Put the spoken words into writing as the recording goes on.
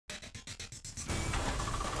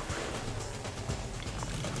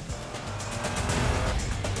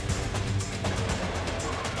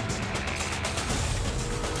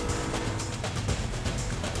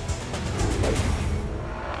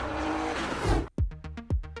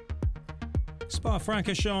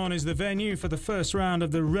Spa-Francorchamps is the venue for the first round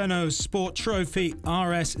of the Renault Sport Trophy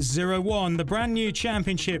RS01, the brand new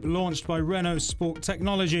championship launched by Renault Sport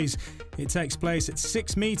Technologies. It takes place at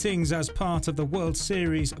 6 meetings as part of the World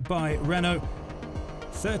Series by Renault.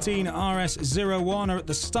 13 RS01 are at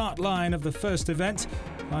the start line of the first event,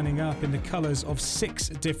 lining up in the colours of 6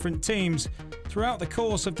 different teams. Throughout the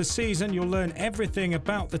course of the season, you'll learn everything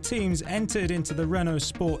about the teams entered into the Renault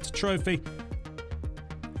Sport Trophy.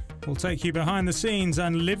 We'll take you behind the scenes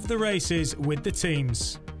and live the races with the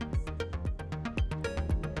teams.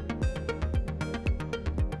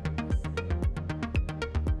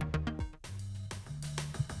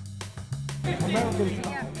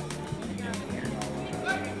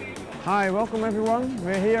 Hi, welcome everyone.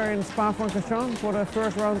 We're here in Spa-Francorchamps for the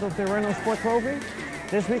first round of the Renault Sport Trophy.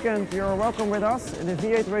 This weekend you're welcome with us in the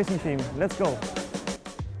V8 racing team. Let's go!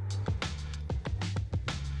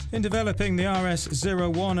 In developing the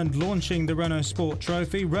RS01 and launching the Renault Sport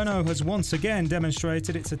Trophy, Renault has once again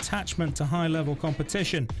demonstrated its attachment to high-level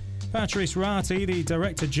competition. Patrice Ratti, the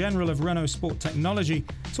Director General of Renault Sport Technology,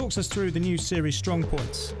 talks us through the new series strong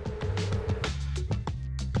points.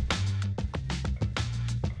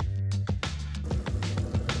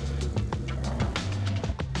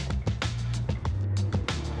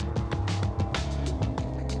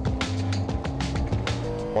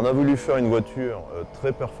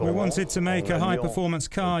 We wanted to make a high-performance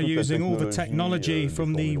car using all the technology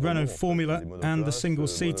from the Renault Formula and the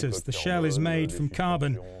single-seaters. The shell is made from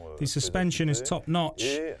carbon, the suspension is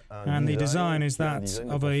top-notch, and the design is that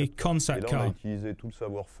of a concept car.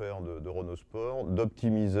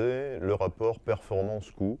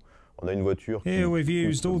 Here we've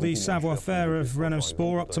used all the savoir-faire of Renault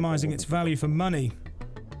Sport, optimising its value for money.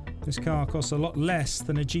 This car costs a lot less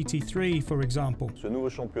than a GT3, for example,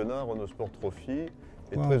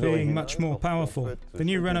 while being much more powerful. The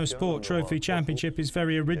new Renault Sport Trophy Championship is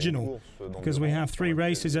very original because we have 3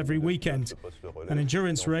 races every weekend. An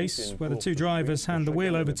endurance race where the 2 drivers hand the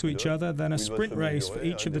wheel over to each other, then a sprint race for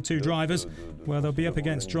each of the 2 drivers where they'll be up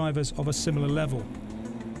against drivers of a similar level.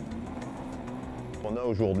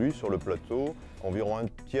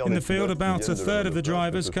 In the field, about a third of the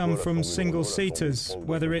drivers come from single-seaters,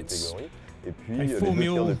 whether it's a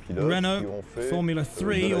Formula Renault, Formula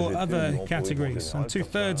 3 or other categories, and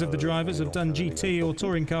 2/3 of the drivers have done GT or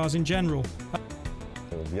touring cars in general.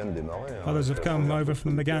 Others have come over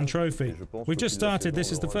from the Megane Trophy. We've just started,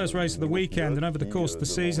 this is the first race of the weekend, and over the course of the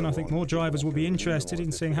season I think more drivers will be interested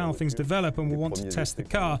in seeing how things develop and will want to test the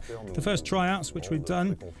car. The first tryouts, which we've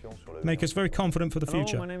done, make us very confident for the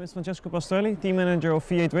future. Hello, my name is Francesco Pastrelli, team manager of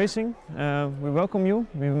V8 Racing. We welcome you.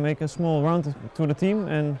 We will make a small round to the team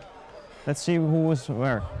and let's see who is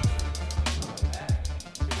where.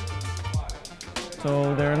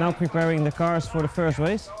 So they're now preparing the cars for the first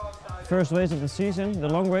race. First race of the season, the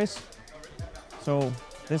long race. So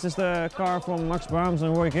this is the car from Max Brahms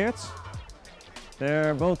and Roy Geerts.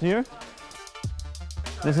 They're both here.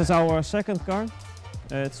 This is our second car.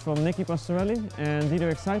 It's from Nicky Pastorelli and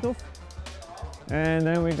Diederik Seithoff. And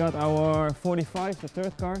then we got our 45, the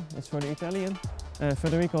third car. It's for the Italian,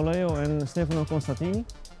 Federico Leo and Stefano Constantini.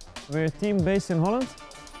 We're a team based in Holland.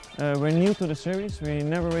 We're new to the series. We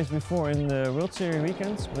never raced before in the World Series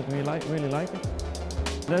weekends, but we really like it.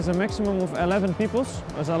 There's a maximum of 11 people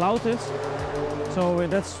as allowed it, so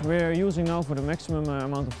we're using now for the maximum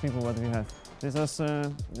amount of people what we have. This is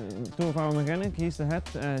 2 of our mechanics. He's the head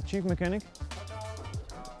chief mechanic.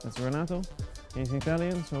 That's Renato. He's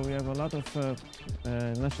Italian, so we have a lot of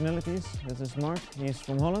nationalities. This is Mark. He's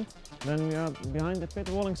from Holland. Then we are behind the pit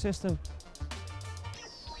walling system.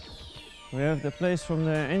 We have the place from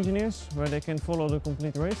the engineers where they can follow the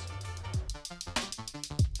complete race.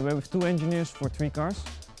 We have 2 engineers for 3 cars,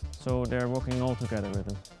 so they're working all together with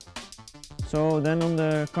them. So then on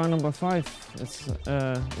the car number 5,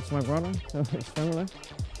 it's my brother, so it's family.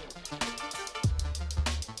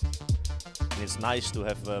 It's nice to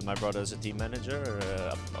have my brother as a team manager,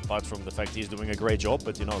 apart from the fact he's doing a great job,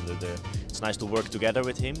 but you know, it's nice to work together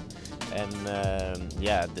with him. And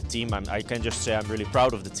yeah, the team, I can just say I'm really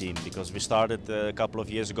proud of the team, because we started a couple of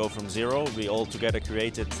years ago from zero. We all together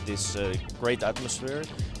created this great atmosphere,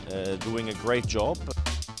 doing a great job.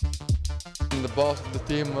 The boss of the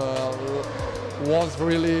team wants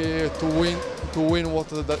really to win what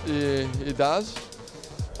he does.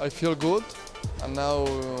 I feel good, and now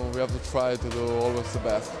we have to try to do always the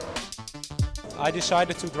best. I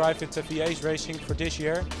decided to drive with V8 Racing for this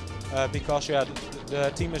year because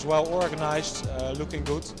the team is well organized, looking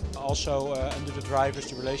good. Also under the drivers,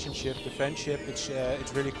 the relationship, the friendship, it's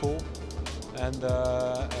really cool. And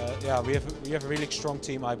yeah, we have a really strong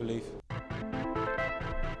team, I believe.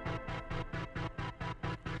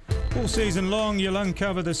 All season long, you'll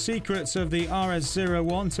uncover the secrets of the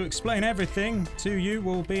RS01. To explain everything to you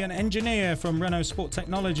will be an engineer from Renault Sport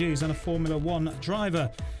Technologies and a Formula One driver.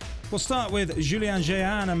 We'll start with Julian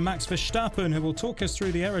Jehan and Max Verstappen, who will talk us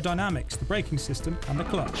through the aerodynamics, the braking system and the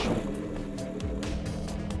clutch.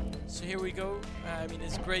 So here we go. I mean,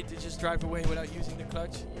 it's great to just drive away without using the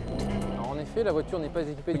clutch.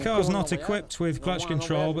 The car's not equipped with clutch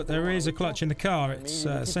control, but there is a clutch in the car. It's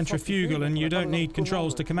centrifugal and you don't need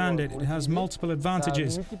controls to command it. It has multiple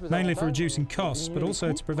advantages, mainly for reducing costs, but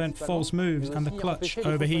also to prevent false moves and the clutch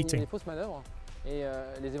overheating. Now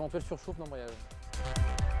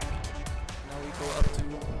we go up to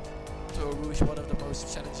Rouge, one of the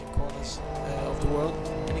most challenging corners of the world.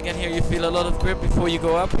 And again, here you feel a lot of grip before you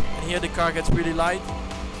go up, and here the car gets really light,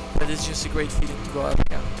 but it's just a great feeling to go up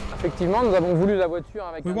again.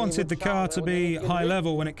 We wanted the car to be high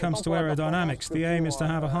level when it comes to aerodynamics. The aim is to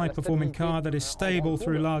have a high-performing car that is stable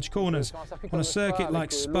through large corners. On a circuit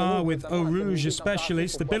like Spa, with Eau Rouge especially,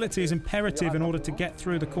 stability is imperative in order to get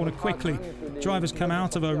through the corner quickly. Drivers come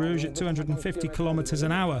out of Eau Rouge at 250 kilometers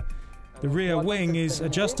an hour. The rear wing is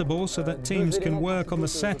adjustable so that teams can work on the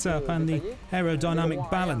setup and the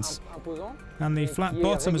aerodynamic balance. And the flat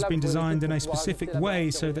bottom has been designed in a specific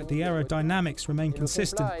way so that the aerodynamics remain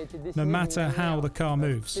consistent, no matter how the car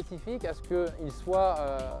moves.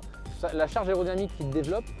 La charge aérodynamique qu'il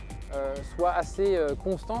développe soit assez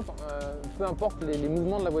constante, peu importe les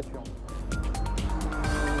mouvements de la voiture.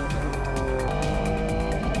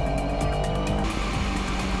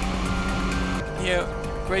 Here,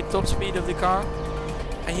 great top speed of the car,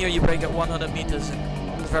 and here you brake at 100 meters, and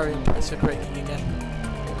very impressive braking again.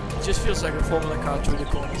 It just feels like a Formula car through the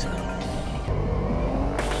corners now.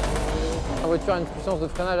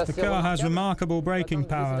 The car has remarkable braking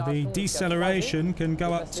power. The deceleration can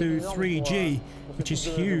go up to 3G, which is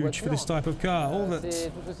huge for this type of car. All that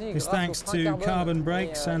is thanks to carbon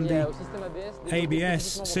brakes and the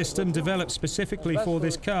ABS system developed specifically for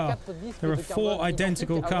this car. There are 4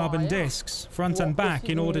 identical carbon discs, front and back,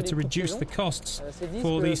 in order to reduce the costs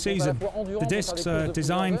for the season. The discs are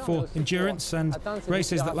designed for endurance and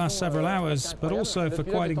races that last several hours, but also for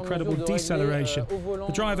quite incredible deceleration.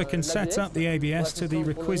 The driver can set up the ABS to the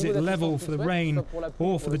requisite level for the rain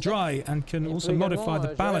or for the dry, and can also modify the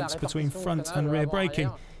balance between front and rear braking.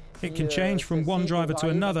 It can change from one driver to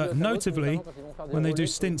another, notably when they do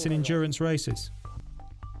stints in endurance races.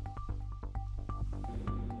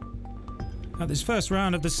 At this first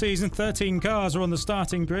round of the season, 13 cars are on the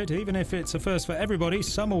starting grid. Even if it's a first for everybody,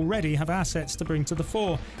 some already have assets to bring to the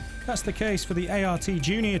fore. That's the case for the ART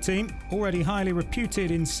Junior team, already highly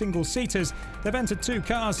reputed in single-seaters. They've entered 2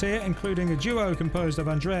 cars here, including a duo composed of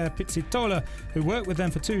Andrea Pizzitola, who worked with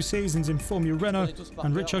them for 2 seasons in Formula Renault,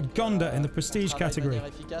 and Richard Gonda in the Prestige category.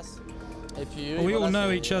 Well, we all know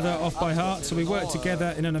each other off by heart, so we work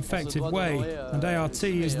together in an effective way. And ART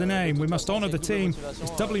is the name. We must honour the team.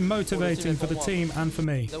 It's doubly motivating for the team and for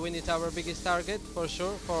me. The win is our biggest target, for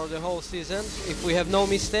sure, for the whole season. If we have no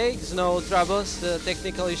mistakes, no troubles,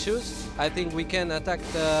 technical issues, I think we can attack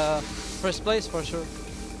the first place, for sure.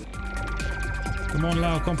 The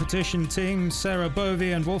Monlau competition team, Sarah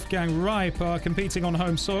Bovey and Wolfgang Reip, are competing on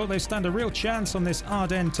home soil. They stand a real chance on this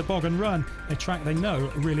Ardennes toboggan run, a track they know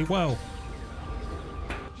really well.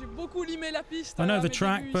 I know the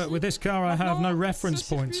track, but with this car I have no reference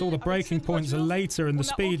points. All the braking points are later and the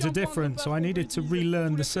speeds are different, so I needed to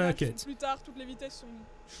relearn the circuit.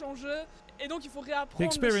 The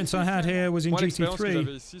experience I had here was in GT3,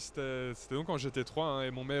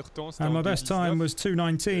 and my best time was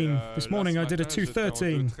 2:19. This morning I did a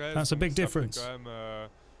 2:13. That's a big difference.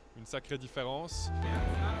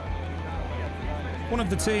 One of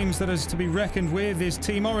the teams that is to be reckoned with is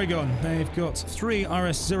Team Oregon. They've got 3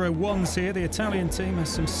 RS01s here. The Italian team has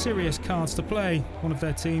some serious cards to play. One of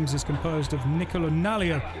their teams is composed of Nicolo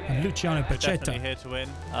Nalio and Luciano Pacetta. Definitely here to win.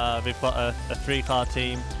 We've got a 3-car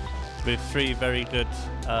team with 3 very good,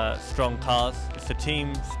 strong cars. It's a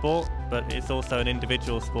team sport, but it's also an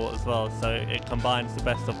individual sport as well, so it combines the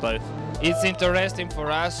best of both. It's interesting for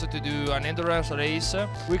us to do an endurance race.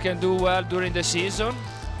 We can do well during the season,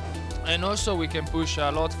 and also we can push a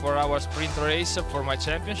lot for our sprint race for my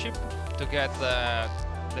championship to get the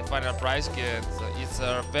final prize. It's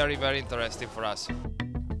very, very interesting for us.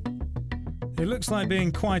 It looks like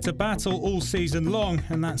being quite a battle all season long,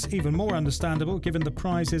 and that's even more understandable given the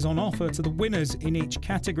prizes on offer to the winners in each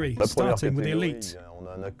category, starting with the elite.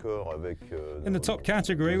 In the top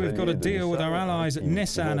category, we've got a deal with our allies at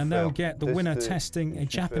Nissan, and they'll get the winner testing a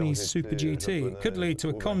Japanese Super GT. It could lead to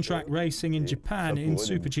a contract racing in Japan in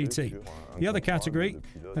Super GT. The other category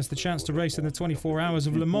has the chance to race in the 24 Hours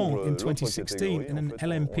of Le Mans in 2016 in an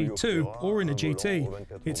LMP2 or in a GT.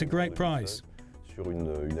 It's a great prize. Sur une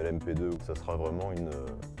LMP2, ça sera vraiment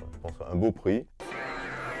je pense, un beau prix.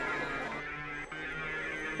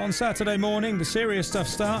 On Saturday morning, the serious stuff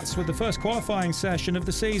starts with the first qualifying session of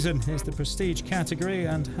the season. It's the prestige category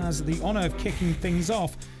and has the honour of kicking things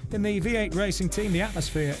off. In the V8 racing team, the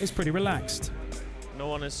atmosphere is pretty relaxed. No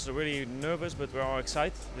one is really nervous, but we're all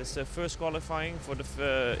excited. This is the first qualifying for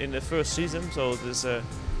in the first season, so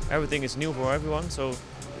everything is new for everyone, so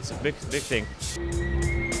it's a big thing.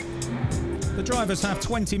 The drivers have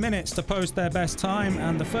 20 minutes to post their best time,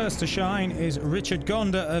 and the first to shine is Richard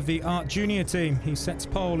Gonda of the Art Junior team. He sets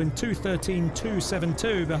pole in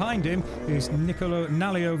 2:13.272. Behind him is Nicolo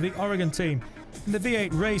Nallio of the Oregon team. In the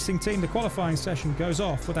V8 racing team, the qualifying session goes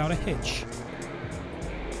off without a hitch.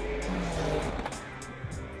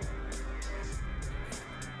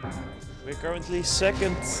 We're currently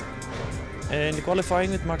second in the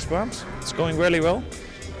qualifying with Max Brahms. It's going really well.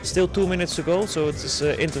 Still 2 minutes to go, so it's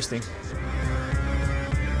interesting.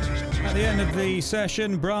 At the end of the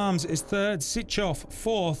session, Brahms is third, Sitchoff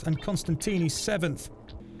fourth, and Constantini seventh.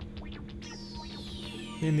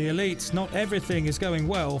 In the elites, not everything is going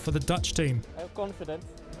well for the Dutch team. I'm confident.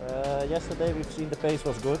 Yesterday we've seen the pace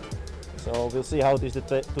was good, so we'll see how it is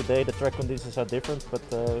today. The track conditions are different, but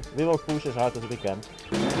we will push as hard as we can.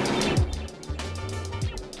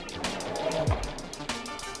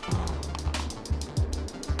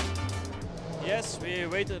 Yes, we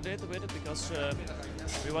waited a little bit because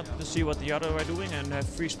we wanted to see what the others were doing and have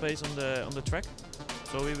free space on the track.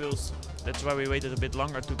 So that's why we waited a bit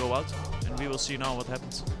longer to go out, and we will see now what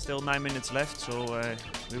happens. Still 9 minutes left, so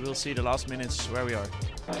we will see the last minutes where we are.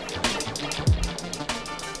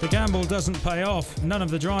 The gamble doesn't pay off. None of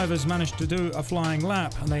the drivers managed to do a flying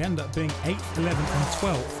lap, and they end up being 8th, 11th and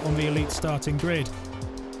 12th on the elite starting grid.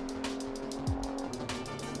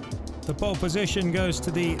 The pole position goes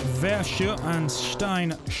to the Versche and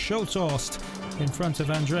Stein Schulthorst in front of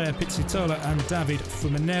Andrea Pizzitola and David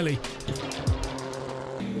Fuminelli.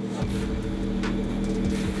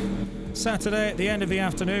 Saturday at the end of the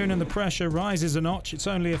afternoon, and the pressure rises a notch. It's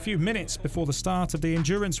only a few minutes before the start of the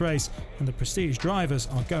endurance race, and the prestige drivers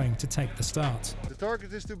are going to take the start. The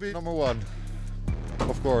target is to be number one,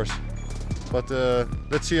 of course, but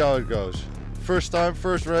let's see how it goes. First time,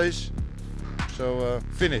 first race, so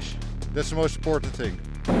finish. That's the most important thing.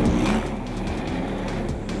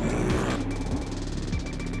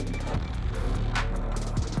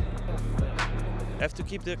 Have to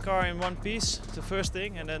keep the car in one piece, the first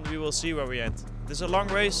thing, and then we will see where we end. This is a long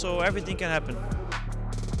race, so everything can happen.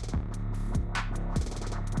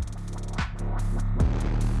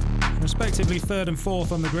 Respectively third and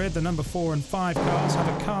fourth on the grid, the number 4 and 5 cars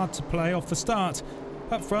have a card to play off the start.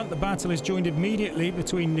 Up front, the battle is joined immediately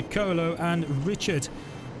between Nicolo and Richard.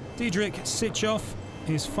 Diedrich Sitchoff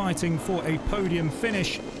is fighting for a podium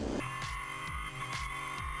finish.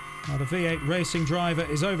 Now the V8 racing driver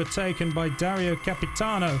is overtaken by Dario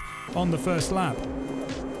Capitano on the first lap.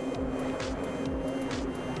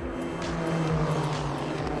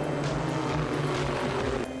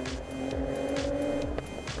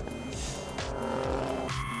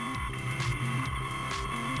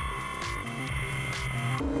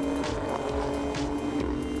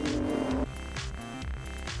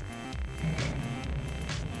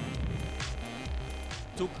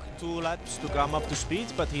 Took 2 laps to come up to speed,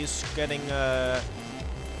 but he's getting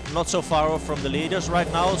not so far off from the leaders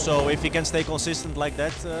right now, so if he can stay consistent like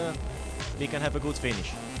that, we can have a good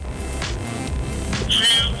finish. 2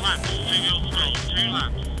 laps, 2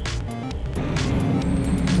 laps.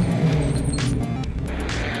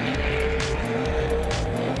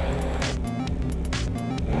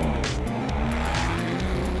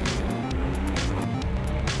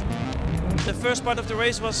 The first part of the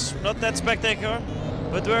race was not that spectacular,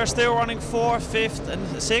 but we're still running 4th, 5th and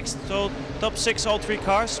 6th, so top 6 all 3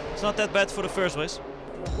 cars. It's not that bad for the first race.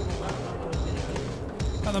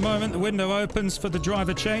 At the moment, the window opens for the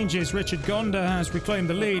driver changes. Richard Gonda has reclaimed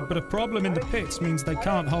the lead, but a problem in the pits means they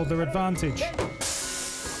can't hold their advantage.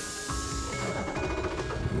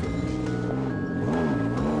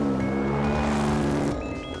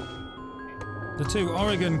 The 2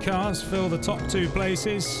 Oregon cars fill the top 2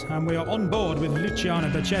 places, and we are on board with Luciano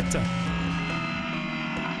Becetta.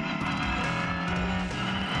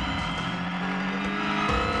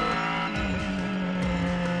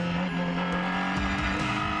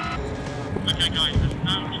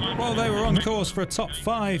 Well, they were on course for a top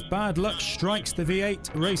 5. Bad luck strikes the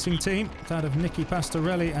V8 racing team, that of Nicky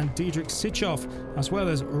Pastorelli and Diedrich Sitchoff, as well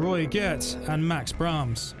as Roy Geerts and Max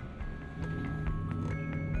Brahms.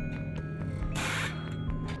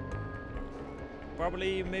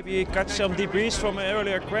 Probably maybe catch some debris from an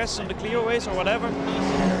earlier crash on the Clio race or whatever.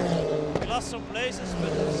 We lost some places,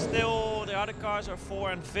 but still the other cars are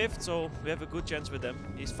 4th and 5th, so we have a good chance with them.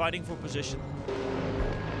 He's fighting for position.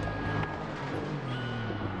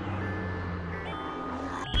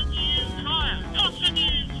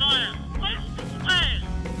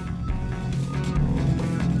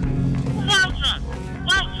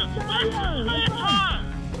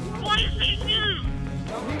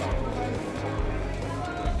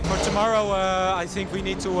 For tomorrow, I think we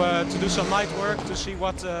need to do some light work to see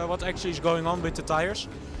what actually is going on with the tires.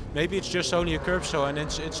 Maybe it's just only a curb show and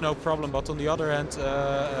it's no problem, but on the other hand,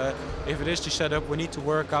 if it is the setup, we need to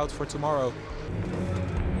work out for tomorrow.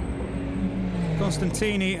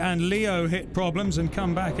 Costantini and Leo hit problems and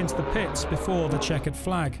come back into the pits before the checkered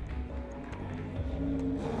flag.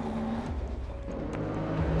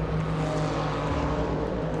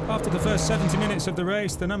 After the first 70 minutes of the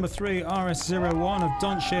race, the number 3 RS01 of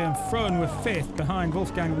Donche and Froen were 5th behind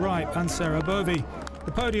Wolfgang Reip and Sarah Bovi.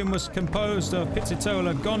 The podium was composed of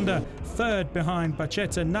Pizzitola Gonda, 3rd behind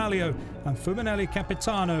Bacetta Nalio and Fumanelli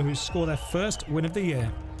Capitano, who scored their first win of the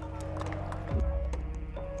year.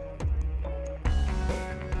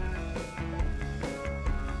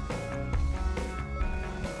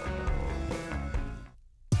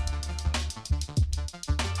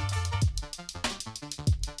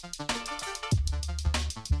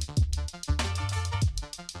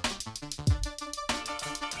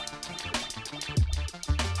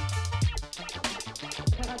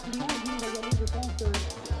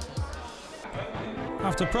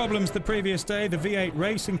 After problems the previous day, the V8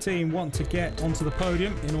 racing team want to get onto the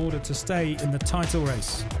podium in order to stay in the title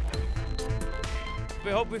race.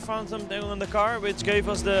 We hope we found something on the car which gave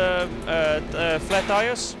us the flat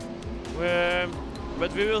tires.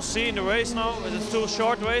 But we will see in the race now. It's too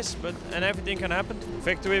short race, and everything can happen.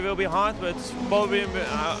 Victory will be hard, but podium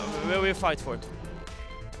will be a fight for it.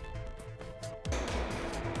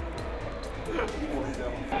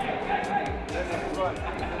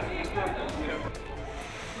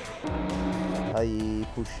 I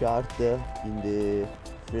push hard in the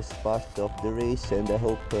first part of the race and I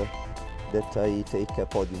hope that I take a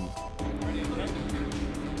podium.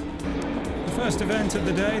 The first event of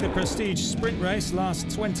the day, the Prestige Sprint Race,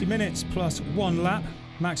 lasts 20 minutes plus 1 lap.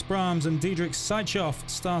 Max Brahms and Diedrich Sitchoff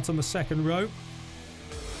start on the second row.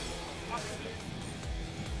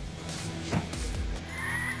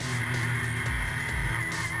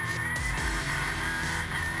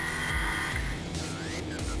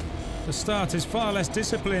 The start is far less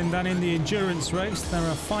disciplined than in the endurance race. There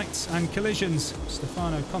are fights and collisions.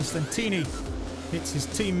 Stefano Costantini hits his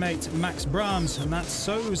teammate Max Brahms, and that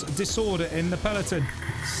sows disorder in the peloton.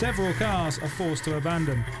 Several cars are forced to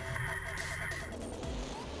abandon.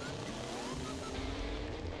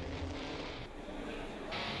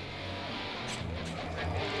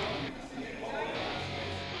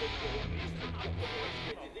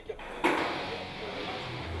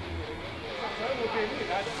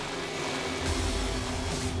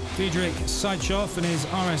 Diedrich Sitchoff and his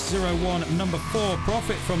RS01 number 4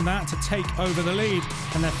 profit from that to take over the lead,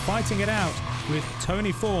 and they're fighting it out with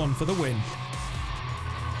Tony Fawn for the win.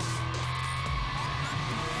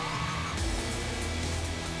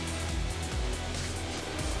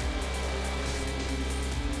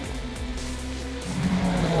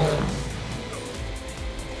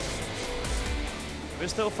 We're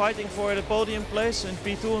still fighting for the podium place in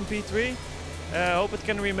P2 and P3. I hope it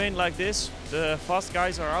can remain like this. The fast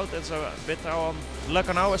guys are out, it's a bit luck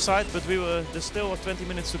on our side, but there's still 20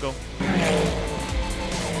 minutes to go.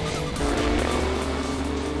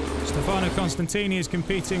 Stefano Costantini is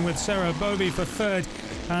competing with Sarah Bovi for 3rd,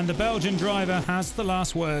 and the Belgian driver has the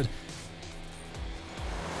last word.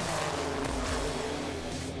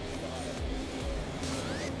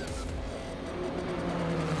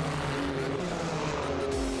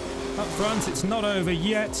 Up front, it's not over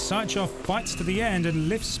yet. Sitchoff fights to the end and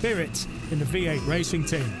lifts spirits in the V8 racing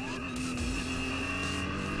team.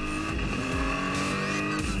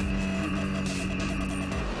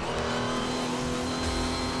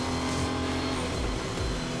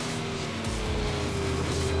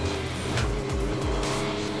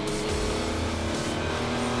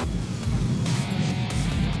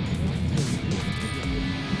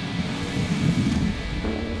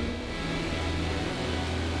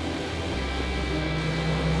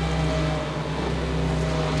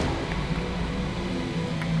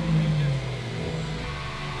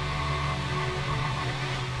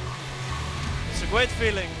 Great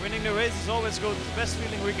feeling. Winning the race is always good. The best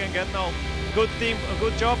feeling we can get now. Good team, a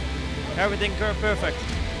good job, everything perfect.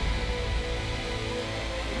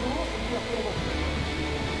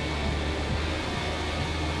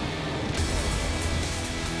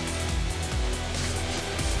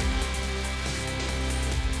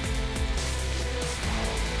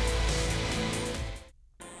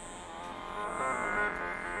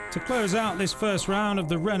 To close out this first round of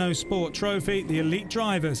the Renault Sport Trophy, the elite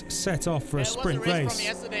drivers set off for a sprint race. It was a race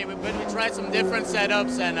from yesterday, but we tried some different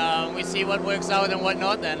setups and we see what works out and what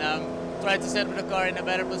not, and tried to set the car in a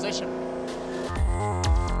better position.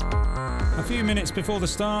 A few minutes before the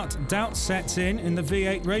start, doubt sets in the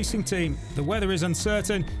V8 racing team. The weather is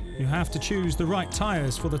uncertain. You have to choose the right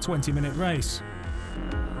tyres for the 20-minute race.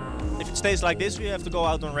 If it stays like this, we have to go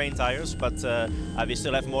out on rain tires, but we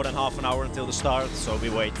still have more than half an hour until the start, so we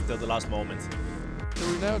wait until the last moment. So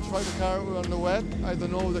we never tried the car on the wet. I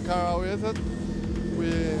don't know the car how is it. We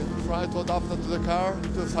try to adapt it to the car,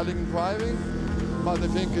 to starting and driving, but I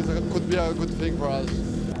think it could be a good thing for us.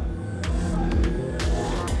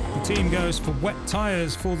 The team goes for wet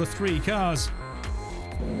tyres for the 3 cars.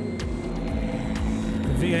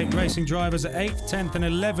 The V8 racing drivers are 8th, 10th and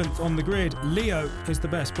 11th on the grid. Leo is the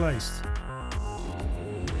best placed.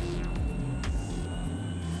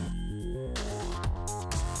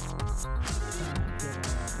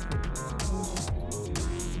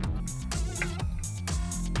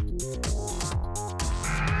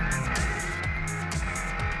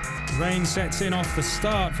 Rain sets in off the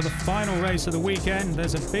start for the final race of the weekend.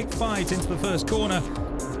 There's a big fight into the first corner.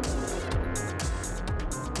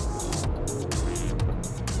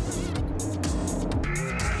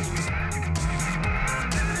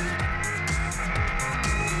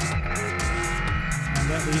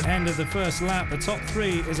 At the end of the first lap, the top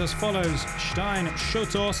 3 is as follows: Stein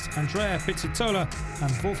Schothorst, Andrea Pizzitola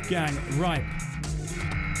and Wolfgang Reip.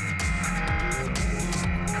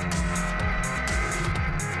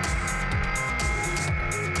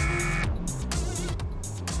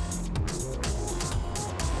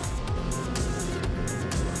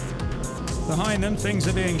 Behind them, things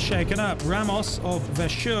are being shaken up. Ramos of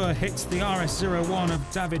Verschure hits the RS01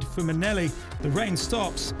 of David Fumanelli. The rain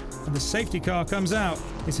stops and the safety car comes out.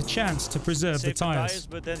 It's a chance to preserve the tyres.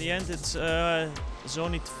 But at the end, it's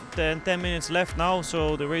only 10 minutes left now,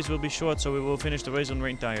 so the race will be short, so we will finish the race on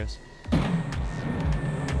rain tyres.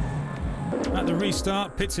 At the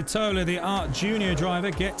restart, Pizzitola, the Art Junior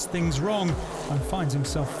driver, gets things wrong and finds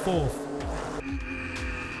himself 4th.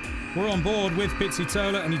 We're on board with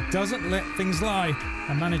Pizzitola and he doesn't let things lie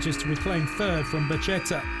and manages to reclaim 3rd from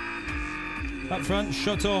Bacchetta. Up front,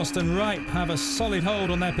 Schothorst and Reip have a solid hold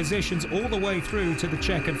on their positions all the way through to the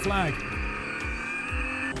checkered flag.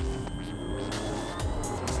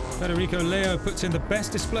 Federico Leo puts in the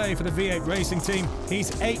best display for the V8 racing team.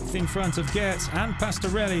 He's 8th in front of Geertz and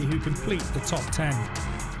Pastorelli, who complete the top 10.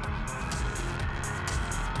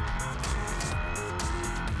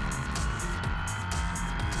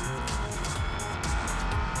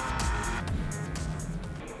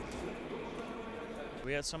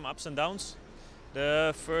 We had some ups and downs.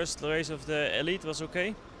 The first race of the Elite was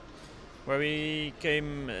okay, where we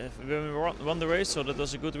won the race, so that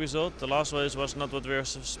was a good result. The last race was not what we were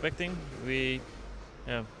suspecting. We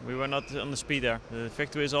were not on the speed there. The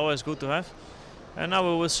victory is always good to have. And now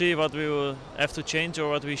we will see what we will have to change or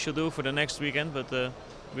what we should do for the next weekend, but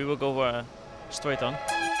we will go straight on.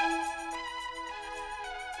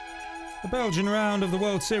 The Belgian round of the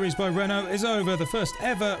World Series by Renault is over. The first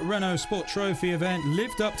ever Renault Sport Trophy event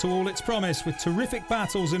lived up to all its promise with terrific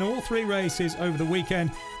battles in all 3 races over the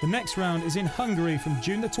weekend. The next round is in Hungary from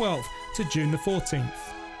June the 12th to June the 14th.